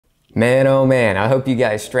Man, oh man, I hope you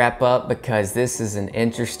guys strap up because this is an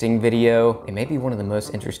interesting video. It may be one of the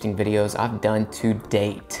most interesting videos I've done to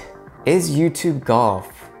date. Is YouTube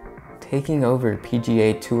golf taking over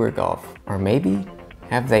PGA Tour golf? Or maybe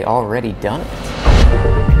have they already done it?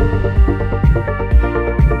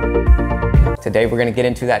 Today we're gonna get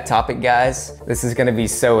into that topic, guys. This is gonna be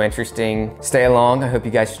so interesting. Stay along, I hope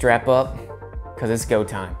you guys strap up because it's go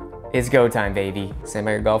time. It's go time, baby. Sam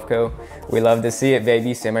Mayer Golf Co. We love to see it,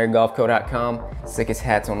 baby. SamMayerGolfCo.com. Sickest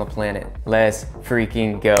hats on the planet. Let's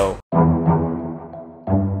freaking go.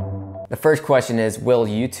 The first question is, will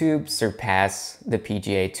YouTube surpass the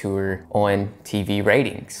PGA Tour on TV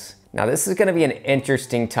ratings? Now, this is gonna be an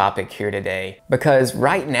interesting topic here today because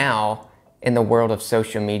right now, in the world of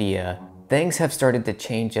social media, things have started to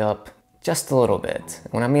change up just a little bit.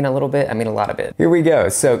 When I mean a little bit, I mean a lot of it. Here we go.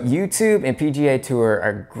 So YouTube and PGA Tour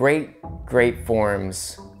are great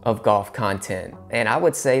forms of golf content. And I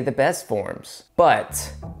would say the best forms,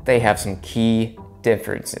 but they have some key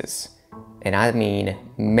differences. And I mean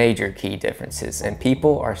major key differences, and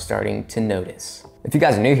people are starting to notice. If you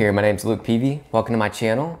guys are new here, my name's Peavy. Welcome to my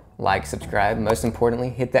channel. Like, subscribe, most importantly,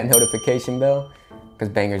 hit that notification bell, because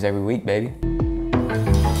bangers every week, baby.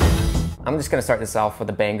 I'm just gonna start this off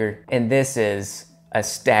with a banger, and this is a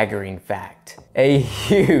staggering fact. A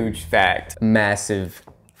huge fact, massive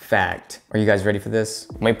fact. Are you guys ready for this?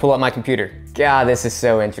 Let me pull up my computer. God, this is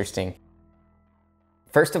so interesting.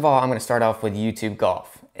 First of all, I'm gonna start off with YouTube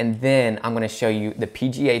golf, and then I'm gonna show you the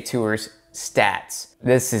PGA Tour's stats.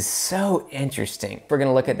 This is so interesting. We're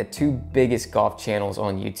gonna look at the two biggest golf channels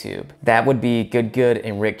on YouTube. That would be Good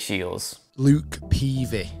and Rick Shields. Luke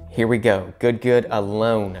Peavy. Here we go. Good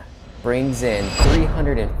alone brings in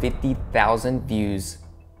 350,000 views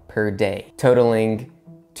per day, totaling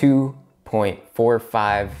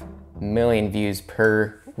 2.45 million views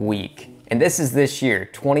per week. And this is this year,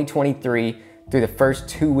 2023, through the first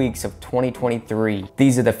 2 weeks of 2023.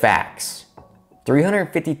 These are the facts.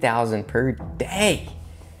 350,000 per day.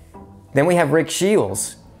 Then we have Rick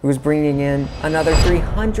Shields, who's bringing in another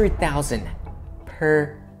 300,000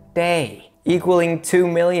 per day, equaling 2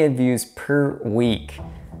 million views per week.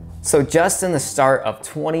 So just in the start of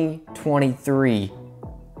 2023,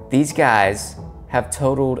 these guys have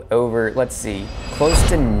totaled over, let's see, close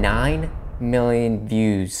to 9 million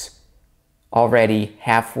views already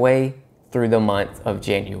halfway through the month of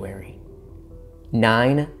January.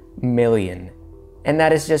 9 million. And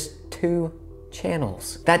that is just 2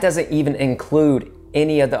 channels. That doesn't even include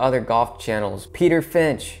any of the other golf channels. Peter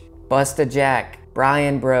Finch, Busta Jack,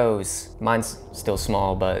 Brian Bros. Mine's still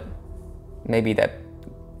small, but maybe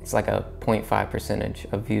it's like a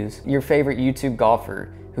 0.5% of views. Your favorite YouTube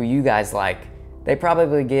golfer who you guys like, they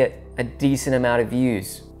probably get a decent amount of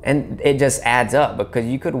views. And it just adds up because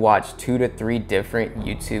you could watch 2 to 3 different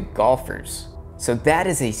YouTube golfers. So that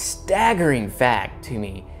is a staggering fact to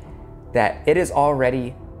me that it is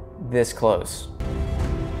already this close.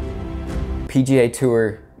 PGA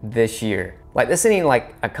Tour this year. Like, this isn't even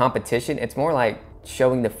like a competition, it's more like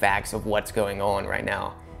showing the facts of what's going on right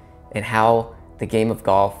now and how the game of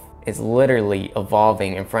golf is literally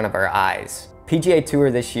evolving in front of our eyes. PGA Tour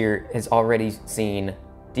this year has already seen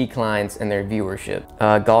declines in their viewership.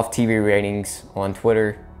 Golf TV ratings on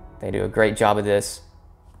Twitter, they do a great job of this.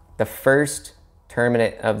 The first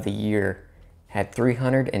tournament of the year had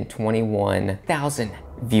 321,000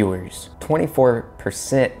 viewers,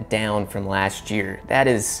 24% down from last year. That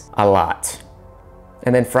is a lot.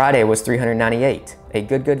 And then Friday was 398. A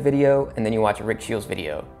good video, and then you watch a Rick Shields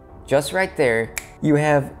video. Just right there, you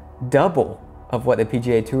have double of what the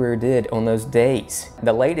PGA Tour did on those days.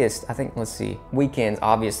 The latest, I think, let's see, weekends,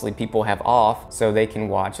 obviously people have off, so they can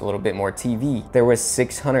watch a little bit more TV. There was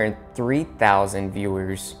 603,000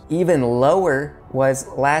 viewers. Even lower was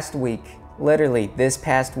last week, literally this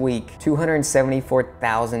past week,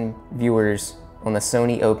 274,000 viewers on the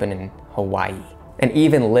Sony Open in Hawaii. And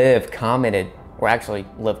even Liv commented, or actually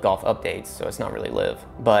Liv Golf Updates, so it's not really Liv,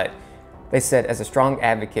 but they said, as a strong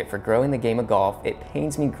advocate for growing the game of golf, it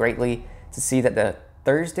pains me greatly to see that the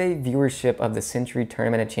Thursday viewership of the Century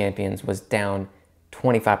Tournament of Champions was down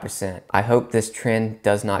 25%. I hope this trend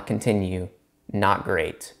does not continue. Not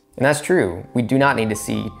great. And that's true. We do not need to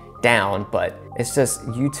see down, but it's just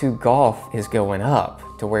YouTube golf is going up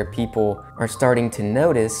to where people are starting to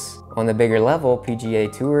notice on the bigger level, PGA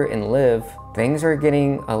Tour and Liv, things are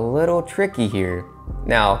getting a little tricky here.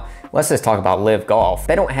 Now, let's just talk about Liv Golf.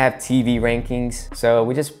 They don't have TV rankings, so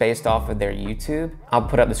we just based off of their YouTube. I'll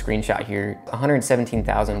put up the screenshot here.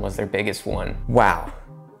 117,000 was their biggest one. Wow.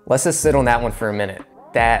 Let's just sit on that one for a minute.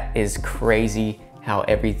 That is crazy how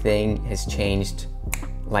everything has changed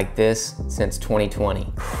like this since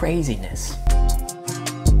 2020. Craziness.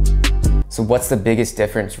 So what's the biggest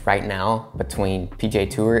difference right now between PGA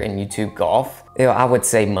Tour and YouTube Golf? I would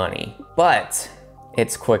say money, but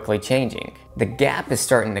it's quickly changing. The gap is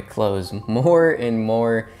starting to close more and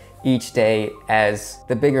more each day as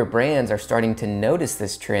the bigger brands are starting to notice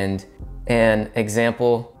this trend. And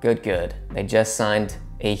example, Good. They just signed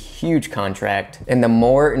a huge contract. And the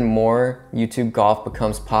more and more YouTube Golf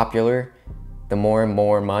becomes popular, the more and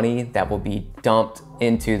more money that will be dumped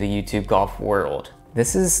into the YouTube Golf world.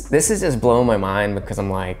 This is just blowing my mind because I'm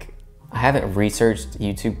like, I haven't researched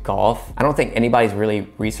YouTube Golf. I don't think anybody's really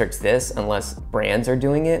researched this unless brands are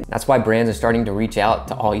doing it. That's why brands are starting to reach out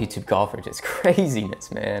to all YouTube golfers. It's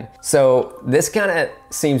craziness, man. So this kind of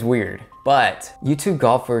seems weird, but YouTube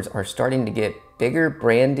golfers are starting to get bigger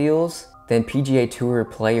brand deals than PGA Tour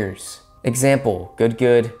players. Example,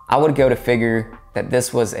 Good. I would go to figure that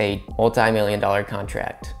this was a multi-million-dollar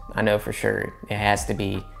contract. I know for sure it has to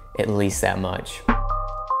be at least that much.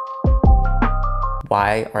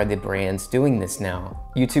 Why are the brands doing this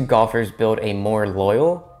now? YouTube golfers build a more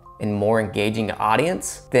loyal and more engaging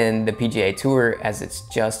audience than the PGA Tour, as it's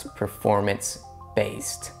just performance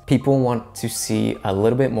based. People want to see a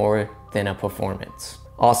little bit more than a performance.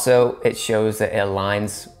 Also, it shows that it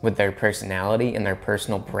aligns with their personality and their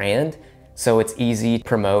personal brand, so it's easy to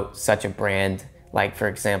promote such a brand. Like, for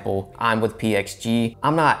example, I'm with PXG.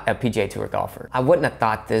 I'm not a PGA Tour golfer. I wouldn't have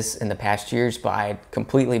thought this in the past years, but I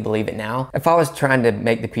completely believe it now. If I was trying to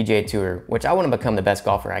make the PGA Tour, which I want to become the best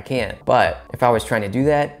golfer I can, but if I was trying to do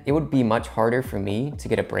that, it would be much harder for me to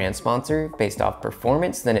get a brand sponsor based off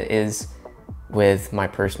performance than it is with my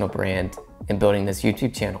personal brand and building this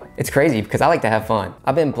YouTube channel. It's crazy because I like to have fun.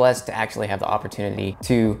 I've been blessed to actually have the opportunity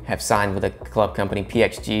to have signed with a club company,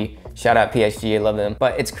 PXG. Shout out PXG, I love them.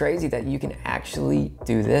 But it's crazy that you can actually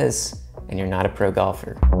do this and you're not a pro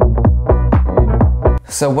golfer.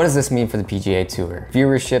 So what does this mean for the PGA Tour?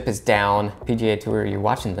 Viewership is down. PGA Tour, you're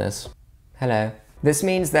watching this. Hello. This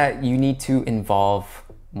means that you need to involve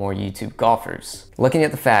more YouTube golfers. Looking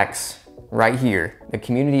at the facts right here, the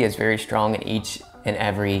community is very strong in each and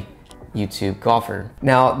every YouTube golfer.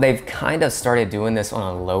 Now, they've kind of started doing this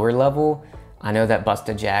on a lower level. I know that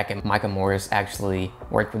Busta Jack and Micah Morris actually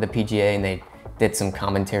worked with the PGA and they did some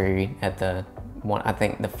commentary at the one, I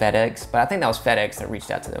think the FedEx, but I think that was FedEx that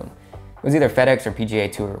reached out to them. It was either FedEx or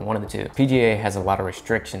PGA Tour, one of the two. PGA has a lot of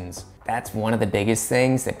restrictions. That's one of the biggest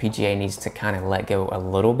things that PGA needs to kind of let go a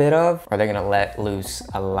little bit of, or they're gonna let loose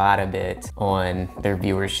a lot of it on their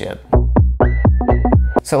viewership.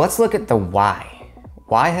 So let's look at the why.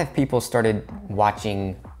 Why have people started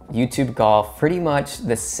watching YouTube golf pretty much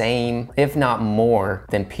the same, if not more,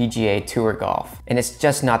 than PGA Tour golf? And it's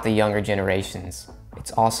just not the younger generations.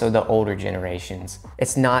 It's also the older generations.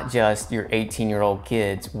 It's not just your 18-year-old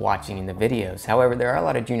kids watching the videos. However, there are a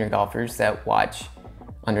lot of junior golfers that watch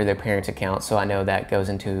under their parents' account, so I know that goes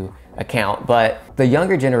into account. But the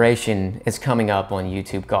younger generation is coming up on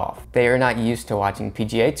YouTube golf. They are not used to watching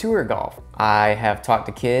PGA Tour golf. I have talked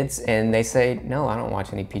to kids and they say, no, I don't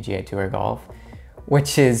watch any PGA Tour golf,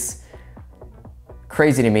 which is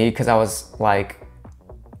crazy to me because I was like,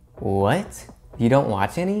 what? You don't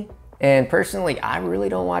watch any? And personally, I really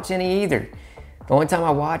don't watch any either. The only time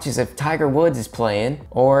I watch is if Tiger Woods is playing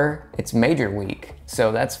or it's major week.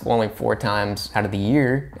 So that's only 4 times out of the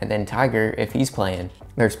year, and then Tiger if he's playing.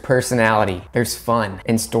 There's personality, there's fun,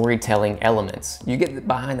 and storytelling elements. You get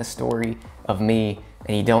behind the story of me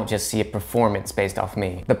and you don't just see a performance based off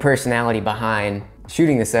me. The personality behind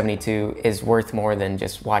shooting the 72 is worth more than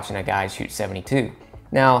just watching a guy shoot 72.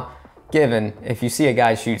 Now, given if you see a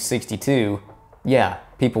guy shoot 62, yeah,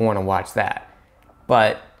 people want to watch that.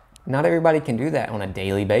 But not everybody can do that on a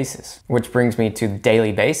daily basis. Which brings me to the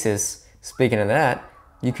daily basis. Speaking of that,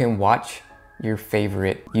 you can watch your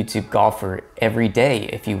favorite YouTube golfer every day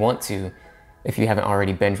if you want to, if you haven't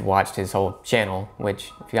already binge watched his whole channel,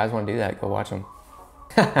 which if you guys want to do that, go watch him.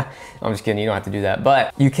 I'm just kidding, you don't have to do that.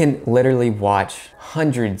 But you can literally watch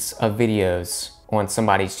hundreds of videos on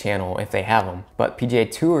somebody's channel if they have them. But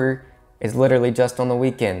PGA Tour is literally just on the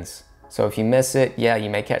weekends. So if you miss it, yeah, you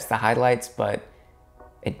may catch the highlights, but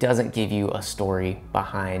it doesn't give you a story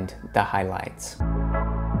behind the highlights.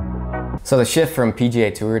 So the shift from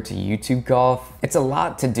PGA Tour to YouTube golf, it's a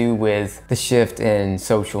lot to do with the shift in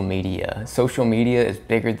social media. Social media is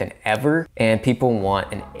bigger than ever and people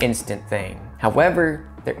want an instant thing. However,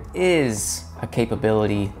 there is a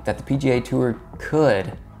capability that the PGA Tour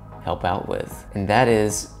could help out with, and that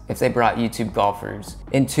is if they brought YouTube golfers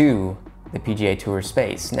into the PGA Tour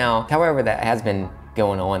space. Now, however, that has been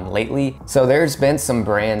going on lately. So there's been some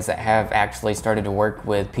brands that have actually started to work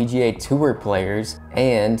with PGA Tour players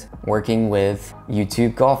and working with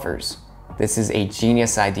YouTube golfers. This is a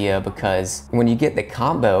genius idea because when you get the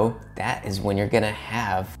combo, that is when you're gonna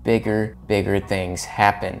have bigger things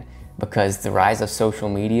happen, because the rise of social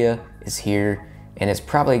media is here and it's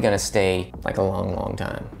probably gonna stay like a long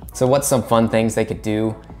time. So what's some fun things they could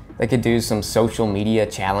do? They could do some social media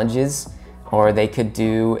challenges, or they could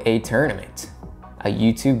do a tournament, a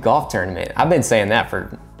YouTube golf tournament. I've been saying that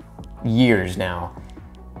for years now.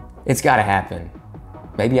 It's gotta happen.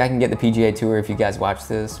 Maybe I can get the PGA Tour if you guys watch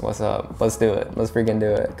this. What's up? Let's do it. Let's freaking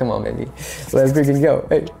do it. Come on, baby. Let's freaking go.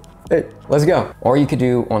 Hey, let's go. Or you could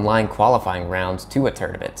do online qualifying rounds to a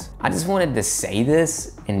tournament. I just wanted to say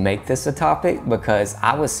this and make this a topic because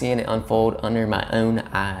I was seeing it unfold under my own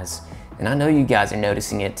eyes. And I know you guys are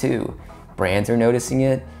noticing it too. Brands are noticing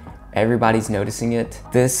it. Everybody's noticing it.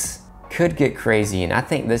 This could get crazy, and I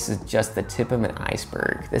think this is just the tip of an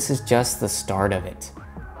iceberg. This is just the start of it.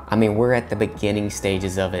 I mean, we're at the beginning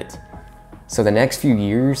stages of it. So the next few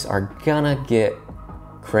years are gonna get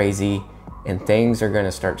crazy and things are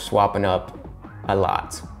gonna start swapping up a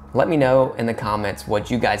lot. Let me know in the comments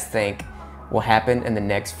what you guys think will happen in the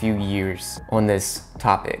next few years on this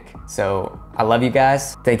topic. So I love you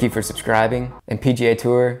guys. Thank you for subscribing. And PGA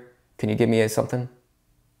Tour, can you give me something?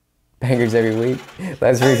 Bangers every week.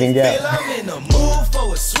 Let's freaking go. I'm in the mood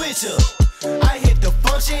for a switch up. I hit the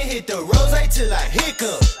function, hit the rose till I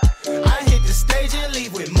hiccup. I hit the stage and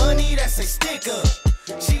leave with money that's a sticker.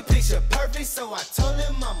 She picture perfect, so I told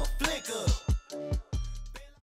him I'm a flicker.